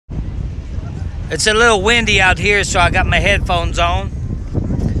It's a little windy out here, so I got my headphones on.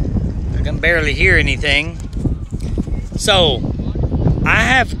 I can barely hear anything. So, I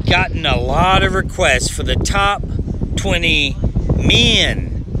have gotten a lot of requests for the top 20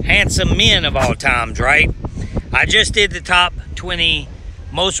 men, handsome men of all times, right? I just did the top 20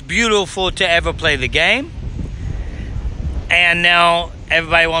 most beautiful to ever play the game. And now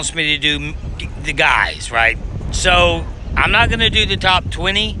everybody wants me to do the guys, right? So, I'm not going to do the top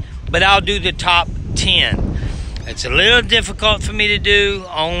 20, but I'll do the top 10. It's a little difficult for me to do,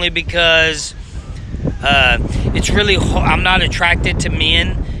 only because it's really hard. I'm not attracted to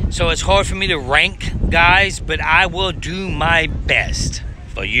men, so it's hard for me to rank guys, but I will do my best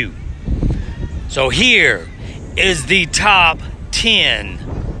for you. So here is the top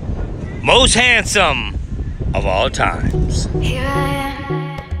 10 most handsome of all times. Here I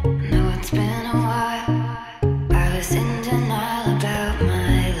am, know it's been a while. I was in denial about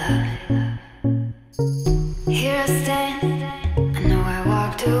my love. Here I stand, I know I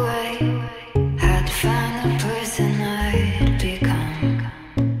walked away. Had to find the person I'd become.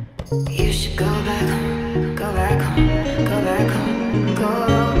 You should go back home, go back home, go back home,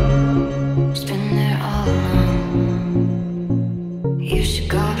 go. Just been there all along. You should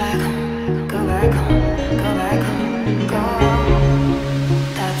go back home, go back home, go back home, go.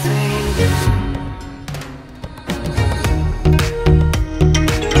 That's where you belong.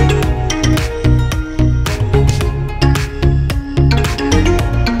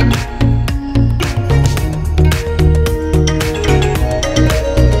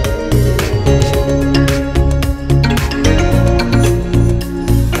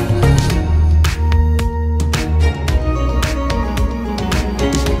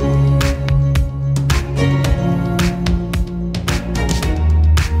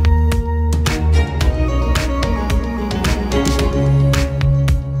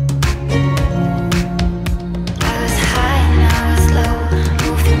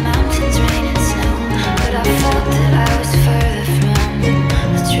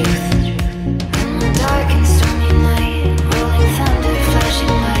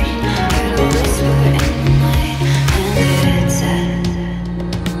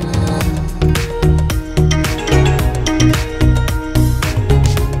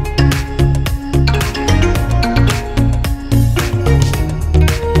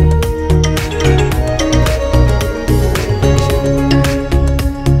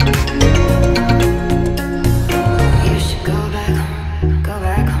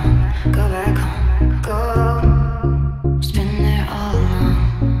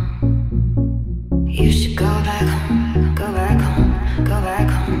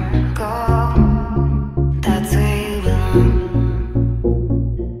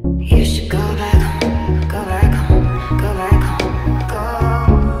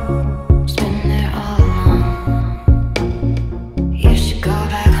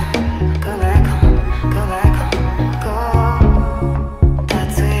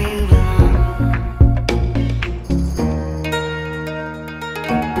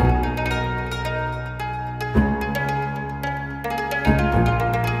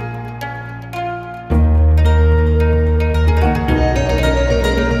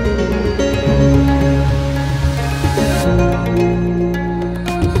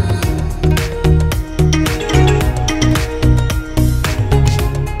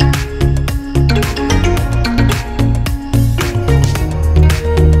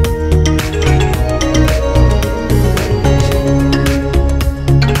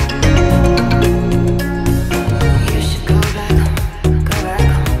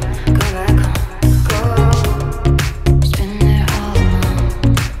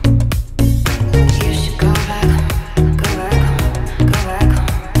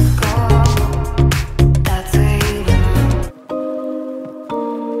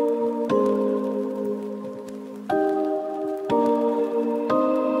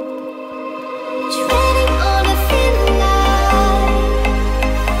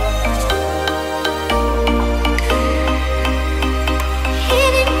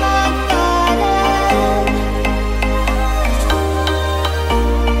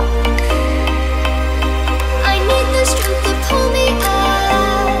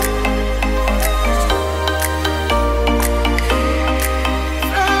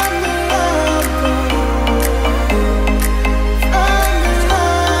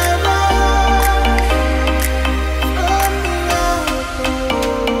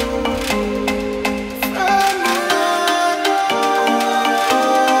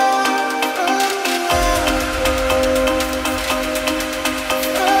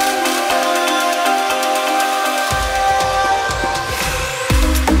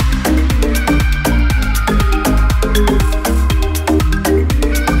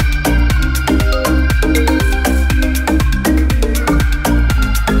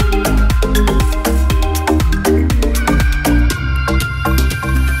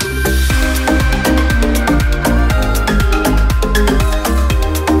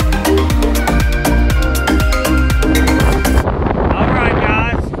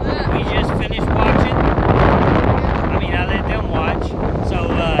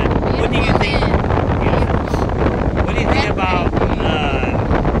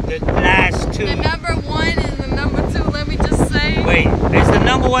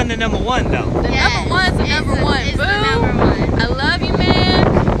 won the number one though. Yeah.